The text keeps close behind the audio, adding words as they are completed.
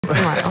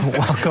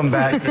Welcome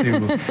back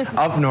to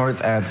Up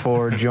North at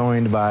 4,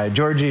 joined by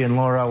Georgie and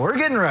Laura. We're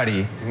getting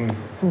ready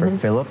for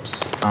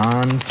Phillips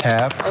on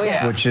Tap,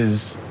 which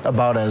is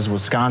about as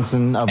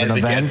Wisconsin of an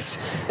event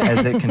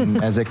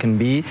as it can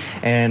be.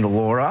 And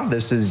Laura,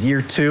 this is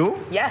year 2.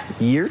 Yes.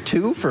 Year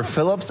 2 for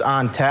Phillips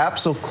on Tap.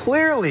 So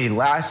clearly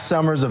last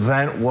summer's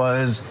event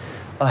was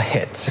a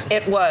hit.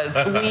 It was.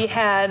 We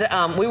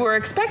had, we were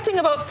expecting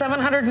about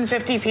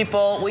 750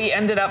 people. We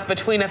ended up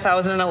between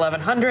 1,000 and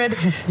 1,100.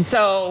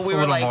 So we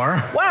were like,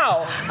 more.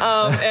 Wow.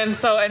 And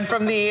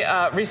from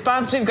the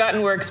response we've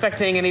gotten, we're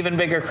expecting an even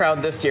bigger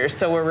crowd this year.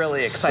 So we're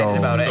really excited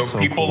about it. So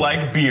people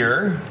like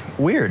beer.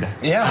 Weird.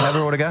 Yeah. I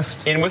never would have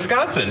guessed. In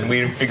Wisconsin,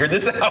 we figured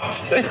this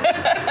out.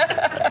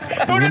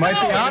 You might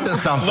be onto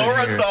something.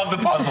 Laura here. solved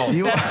the puzzle.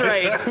 That's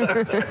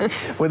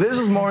right. Well, this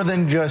is more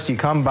than just you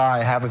come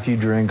by, have a few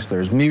drinks.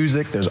 There's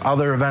music. There's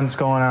other events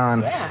going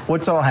on. Yeah.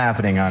 What's all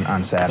happening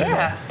on Saturday?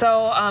 Yeah.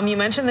 So you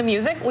mentioned the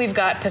music. We've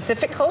got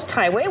Pacific Coast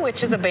Highway,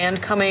 which is a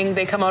band coming.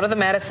 They come out of the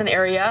Madison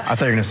area. I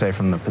thought you were going to say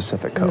from the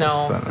Pacific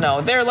Coast.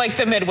 No, they're like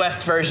the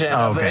Midwest version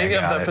of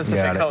the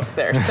Pacific Coast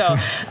there. So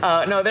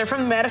no, they're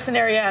from the Madison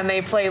area, and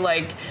they play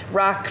like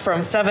rock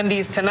from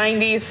 70s to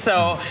 90s.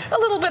 So a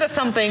little bit of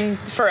something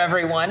for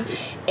everyone.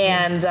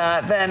 And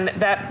then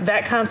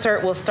that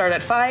concert will start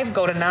at 5,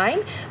 go to 9.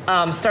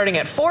 Starting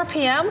at 4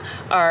 p.m.,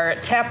 our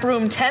tap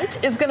room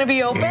tent is going to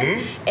be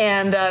open,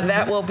 and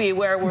that will be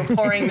where we're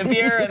pouring the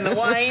beer and the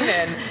wine,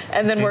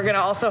 and then we're going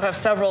to also have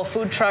several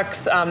food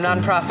trucks,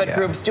 nonprofit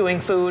groups doing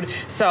food.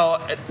 So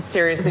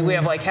seriously, we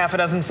have like half a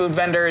dozen food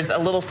vendors, a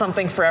little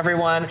something for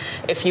everyone.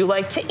 If you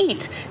like to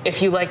eat,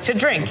 if you like to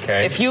drink,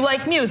 if you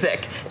like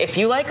music, if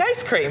you like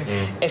ice cream,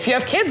 if you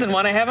have kids and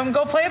want to have them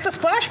go play at the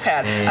splash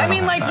pad. I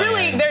mean, like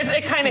really,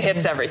 it kind of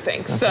hits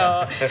everything.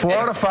 So 4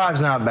 out of 5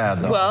 is not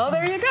bad though. Well,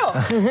 there you go.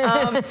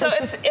 So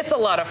it's a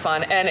lot of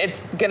fun, and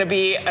it's going to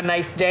be a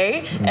nice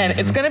day, and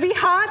it's going to be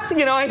hot.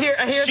 You know, I hear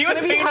it's going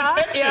to be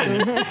hot.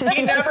 Yeah.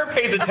 He never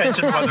pays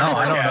attention to other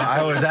podcasts. I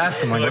always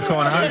ask him, like, what's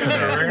going on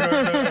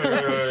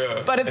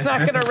today? But it's not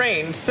going to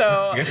rain.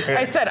 So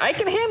I said, I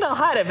can handle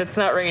hot if it's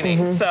not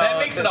raining. So that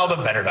makes it all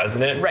the better,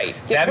 doesn't it? Right.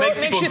 That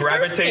makes people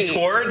gravitate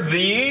toward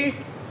the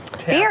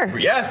beer.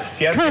 Yes.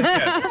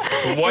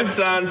 What's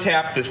on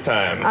tap this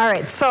time? All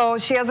right, so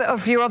she has a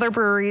few other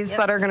breweries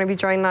that are going to be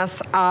joining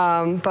us,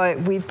 but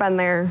we've been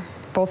there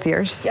both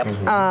years.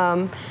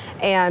 Yep.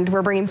 And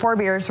we're bringing 4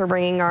 beers. We're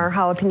bringing our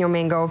jalapeno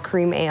mango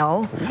cream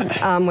ale,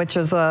 which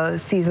is a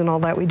seasonal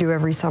that we do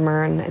every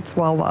summer, and it's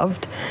well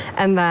loved.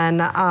 And then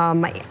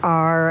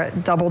our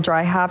double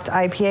dry hopped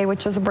IPA,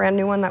 which is a brand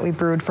new one that we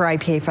brewed for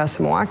IPA Fest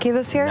in Milwaukee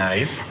this year.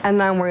 Nice. And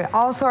then we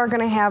also are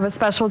going to have a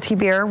specialty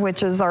beer,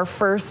 which is our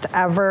first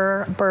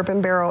ever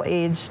bourbon barrel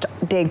aged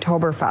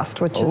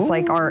Dagtoberfest, which is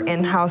like our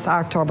in-house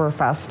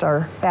Oktoberfest,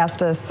 our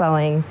fastest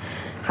selling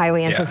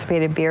highly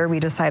anticipated beer. We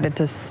decided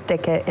to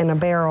stick it in a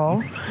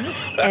barrel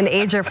and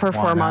age it for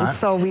 4 months.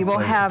 So we will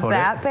have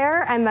that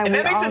there. And then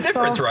that makes a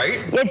difference, right?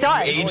 It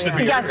does. Age the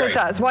beer, yes, it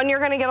does. One, you're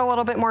going to get a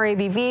little bit more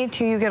ABV.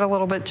 2, you get a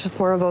little bit just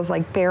more of those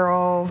like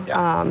barrel,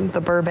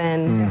 the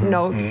bourbon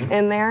notes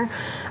in there.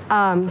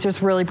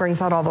 Just really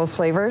brings out all those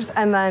flavors.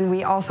 And then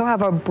we also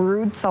have a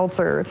brewed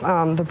seltzer.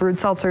 The brewed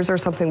seltzers are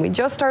something we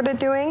just started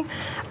doing.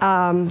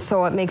 So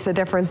what makes it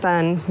different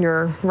than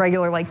your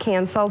regular like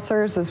canned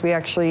seltzers is we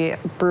actually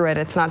brew it.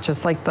 It's not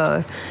just like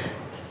the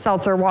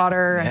seltzer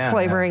water and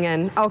flavoring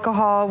and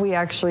alcohol. We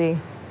actually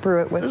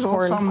brew it with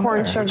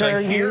corn sugar. Which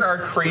I hear are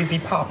crazy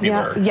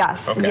popular.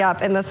 Yes,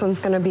 and this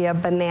one's going to be a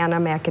banana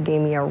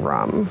macadamia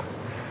rum.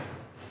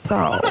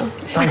 So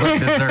sounds like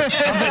dessert.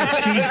 Sounds like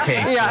a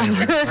cheesecake.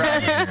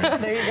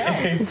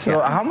 There you go. So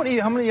how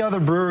many other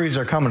breweries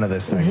are coming to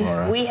this thing,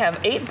 Laura? We have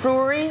 8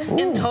 breweries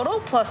in total,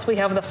 plus we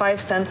have the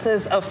 5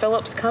 senses of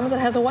Phillips comes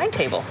and has a wine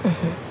table.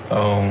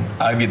 Oh,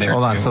 I'd be there.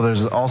 Hold on, so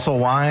there's also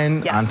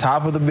wine on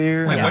top of the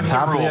beer? Wait, what's the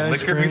top rule? Of the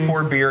Liquor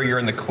before beer, you're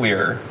in the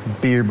clear.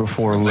 Beer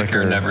before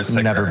liquor, never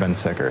sicker. Never been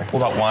sicker.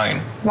 What about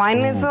wine? Wine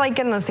is like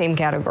in the same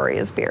category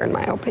as beer, in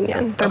my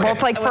opinion. They're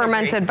both like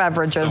fermented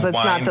beverages. So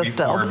it's not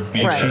distilled.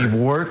 Right. She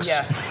works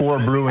for a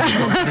brewing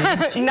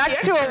company.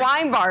 Next to a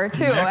wine bar,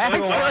 too,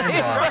 actually.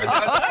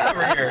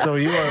 So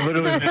you are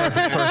literally the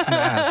perfect person to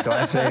ask.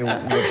 I say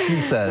what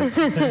she says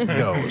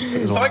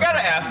goes. So I got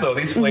to ask, though,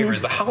 these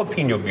flavors, the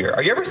jalapeno beer,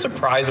 are you ever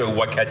surprised at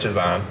what catches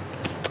on?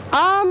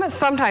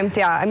 Sometimes,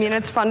 yeah. I mean,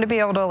 it's fun to be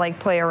able to like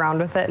play around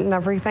with it and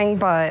everything,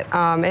 but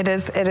it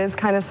is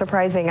kind of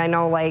surprising. I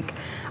know like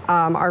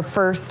our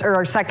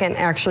second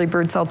actually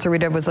brewed seltzer we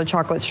did was a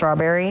chocolate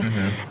strawberry,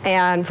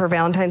 and for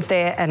Valentine's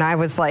Day, and I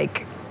was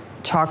like,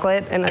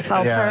 chocolate in a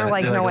seltzer,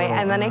 like no way.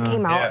 And then it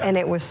came out and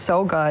it was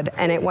so good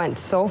and it went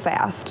so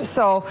fast.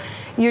 So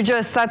you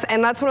just,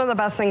 that's one of the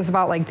best things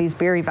about like these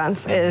beer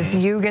events is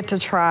you get to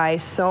try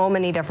so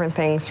many different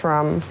things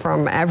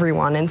from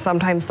everyone. And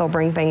sometimes they'll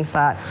bring things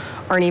that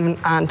aren't even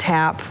on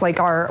tap. Like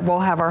we'll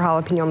have our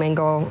jalapeno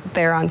mango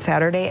there on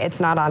Saturday. It's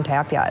not on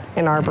tap yet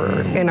in our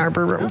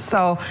brew room.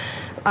 So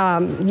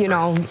You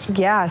know,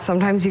 yeah,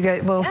 sometimes you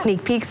get little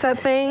sneak peeks at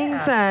things.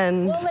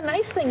 And well, the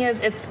nice thing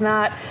is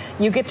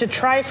you get to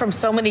try from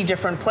so many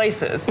different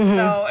places.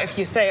 So if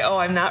you say, oh,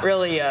 I'm not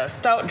really a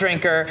stout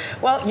drinker,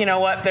 well, you know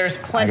what, there's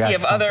plenty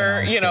of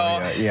other,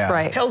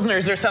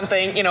 Pilsners or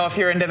something, you know, if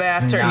you're into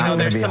that, or, you know,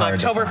 there's some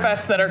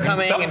Oktoberfest that are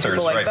coming and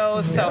people like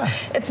those. So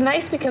it's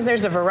nice because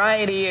there's a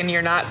variety and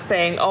you're not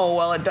saying, oh,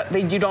 well,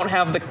 you don't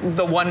have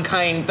the one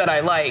kind that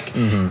I like.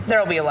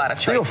 There'll be a lot of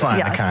choices. You'll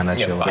find the kind that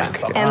you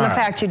like. And the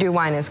fact you do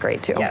wine is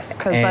great too. Yes.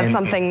 Because that's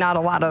something not a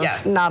lot of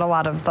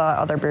the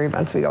other beer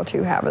events we go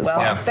to have as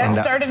well. That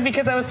started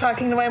because I was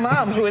talking to my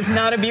mom, who is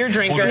not a beer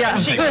drinker.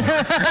 And she goes,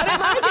 what am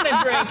I going to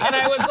drink? And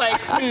I was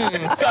like,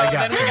 So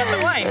then we got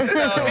the wine.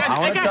 So I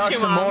want to talk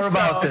some more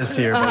about this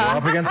here, but we're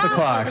up against the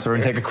clock, so we're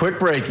going to take a quick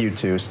break, you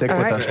two. Stick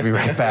with us. We'll be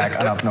right back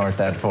on Up North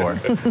at 4.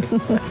 The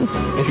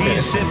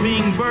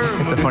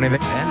funny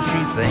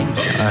thing,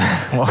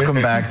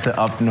 welcome back to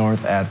Up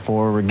North at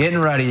 4. We're getting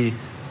ready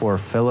for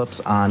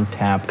Phillips on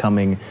Tap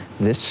coming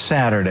this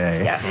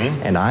Saturday. Yes.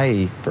 And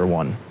I, for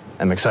one,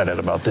 I'm excited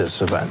about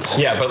this event.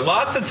 Yeah, but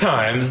lots of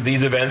times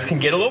these events can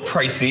get a little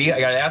pricey. I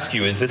got to ask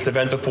you, is this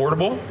event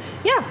affordable?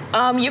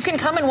 Yeah, you can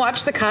come and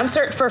watch the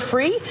concert for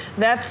free.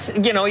 That's,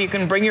 you know, you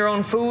can bring your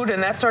own food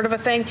and that sort of a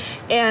thing.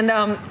 And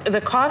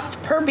the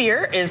cost per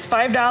beer is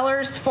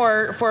 $5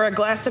 for a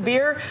glass of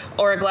beer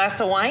or a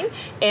glass of wine.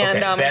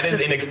 And that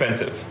is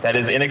inexpensive. That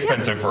is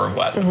inexpensive for a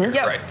glass of beer,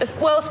 right?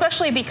 Well,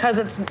 especially because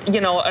it's,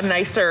 you know, a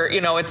nicer, you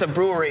know, it's a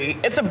brewery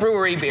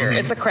beer,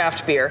 it's a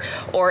craft beer,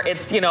 or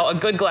it's, you know, a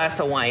good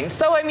glass of wine.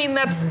 So I mean,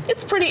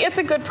 it's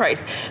a good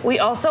price. We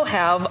also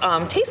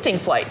have tasting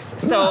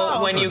flights.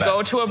 So when you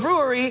go to a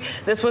brewery,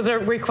 this was a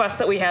request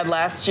that we had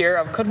last year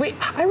of I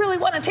really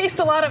want to taste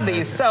a lot of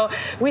these. So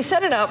we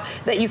set it up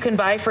that you can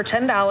buy for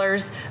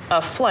 $10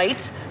 a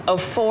flight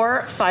of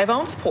 4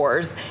 5-ounce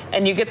pours,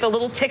 and you get the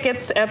little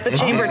tickets at the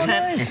chamber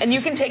tent, and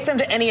you can take them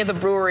to any of the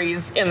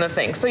breweries in the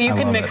thing. So you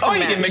can mix and match.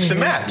 You can mix and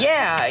match.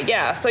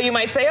 Yeah. So you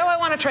might say, oh, I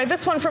want to try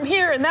this one from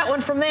here and that one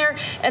from there.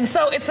 And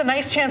so it's a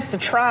nice chance to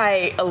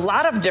try a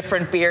lot of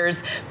different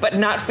beers, but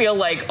not feel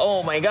like,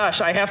 oh my gosh,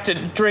 I have to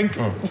drink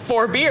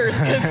 4 beers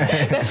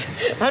because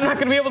I'm not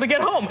going to be able to get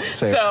home.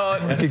 So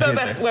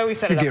that's why we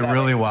set it up. It could get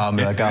really wild.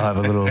 Be like, I'll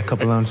have a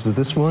couple ounces of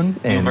this one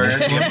and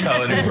make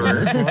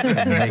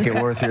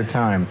it worth your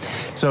time.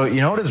 So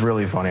you know what is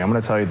really funny? I'm going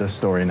to tell you this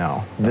story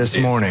now. This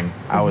morning,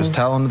 I was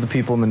telling the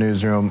people in the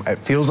newsroom, it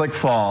feels like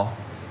fall,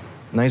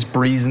 nice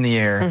breeze in the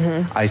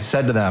air. I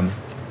said to them,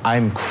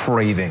 I'm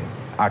craving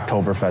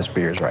Oktoberfest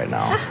beers right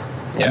now.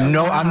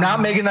 No, I'm not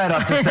making that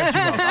up to set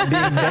you up. I'm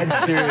being dead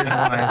serious when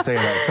I say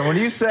that. So when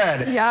you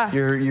said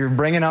you're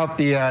bringing out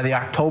the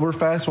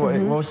Oktoberfest,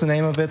 what's the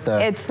name of it?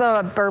 It's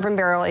the Bourbon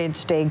Barrel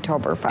Aged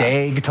Dagtoberfest.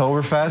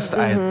 Dagtoberfest?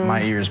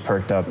 My ears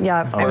perked up.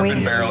 Yeah.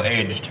 Bourbon Barrel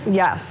Aged.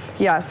 Yes.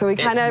 So we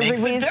kind of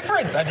released. It makes a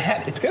difference.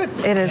 It's good.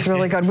 It is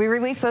really good. We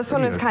released this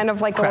one as kind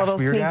of like a little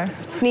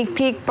sneak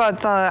peek,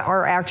 but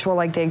our actual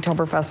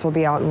Dagtoberfest will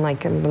be out in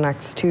the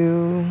next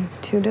 2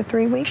 to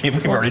 3 weeks.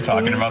 We're already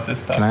talking about this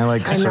stuff. Can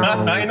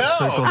I I know.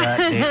 Circle that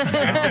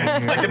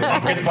like the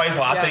pumpkin spice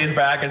latte is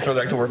back, and so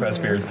the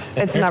Oktoberfest beers.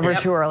 It's never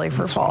too early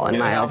for fall, in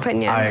my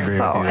opinion. I agree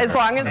with you. As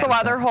long as the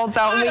weather holds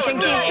out and we can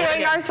keep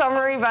doing our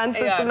summer events,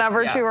 it's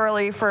never too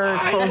early for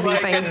cozy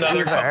things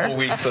another couple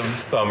weeks of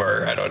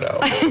summer. I don't know.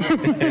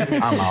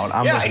 I'm out.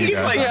 I'm with you he's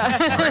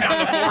guys. around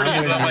the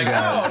 40s. I'm like,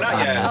 no, not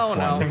yet. Oh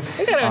no,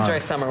 we gotta enjoy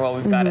summer while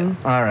we've got it.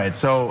 All right.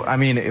 So I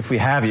mean, if we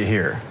have you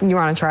here, you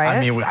want to try it? I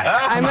mean,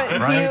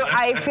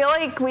 I feel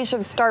like we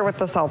should start with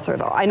the seltzer,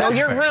 though. I know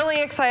you're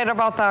really excited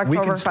about the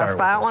Oktoberfest,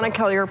 but I don't want to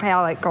kill your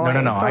palate going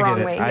the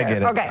wrong way here. I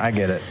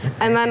get it.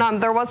 And then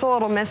there was a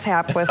little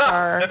mishap with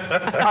our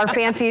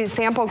fancy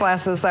sample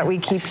glasses that we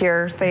keep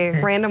here. They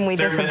randomly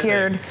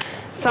disappeared.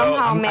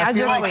 Somehow,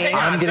 magically.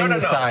 I'm getting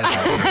the side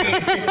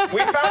out.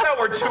 We found out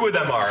where 2 of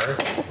them are.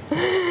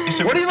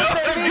 What are you looking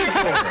at me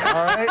for?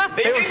 All right.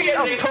 They may be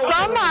at Nate's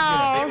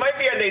somehow. They might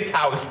be at Nate's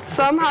house.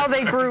 Somehow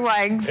they grew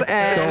legs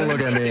and don't look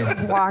at me.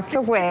 Walked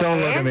away.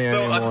 Don't look at me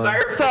anymore.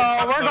 So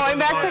we're going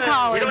back to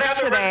college today. We don't have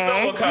the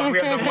red Solo cup. We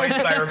have the white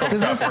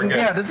styrofoam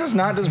cup. Does this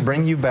not just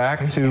bring you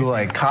back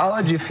to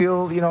college? You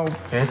feel,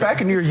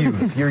 back in your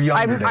youth, your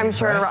younger days. I'm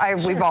sure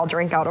we've all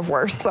drank out of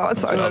worse, so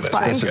it's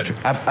fine.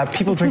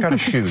 People drink out of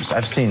shoes.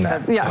 I've seen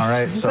that. Yeah. All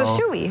right. It's a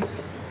shoey.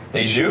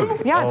 They do?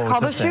 Yeah, it's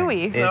called a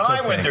shoey. No, I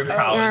went through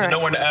college and no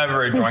one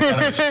ever drank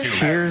out of a shoe.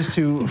 Cheers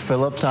to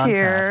Phillips on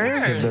Tap.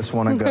 Let's give this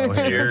one a go.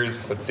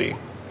 Cheers. Let's see.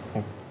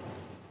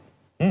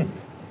 I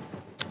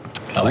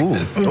like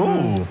this. Ooh.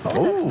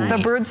 Nice. The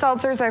brewed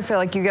seltzers, I feel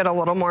like you get a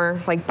little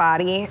more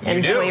body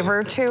and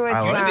flavor to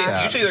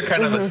it. Usually they're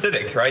kind of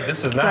acidic, right?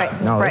 This is not.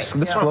 Right. No,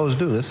 this flows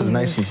too. This is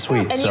nice and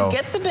sweet. And you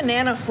get the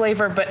banana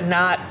flavor, but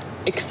not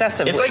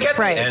excessively. It's like at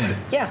the end.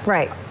 Yeah.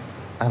 Right.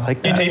 I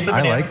like that. You taste the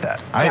banana? I like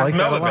that. I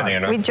smell the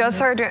banana. We just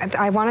started.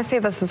 I want to say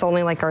this is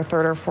only our 3rd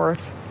or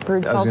 4th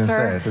brewed I was gonna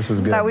seltzer say, this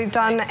is good. that we've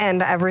done,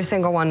 and every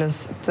single one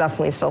has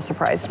definitely still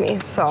surprised me.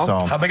 So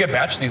how big a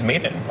batch are these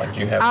made in? Like, do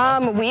you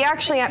have? we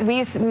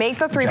make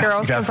the 3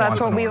 barrels because that's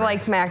what we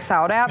like max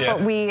out at. Yeah.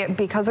 But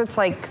because it's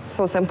like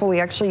so simple, we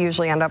actually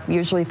usually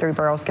 3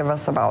 barrels give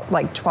us about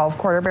like 12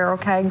 quarter-barrel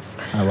kegs.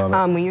 I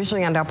love it. We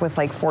usually end up with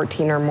like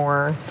 14 or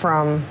more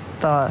from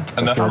the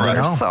Enough for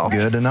us. so.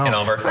 Good to know.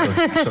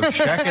 So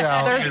check it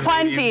out. There's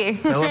plenty.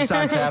 Phillips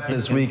on tap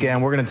this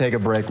weekend. We're going to take a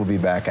break. We'll be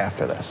back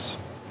after this.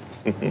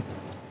 All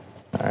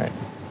right.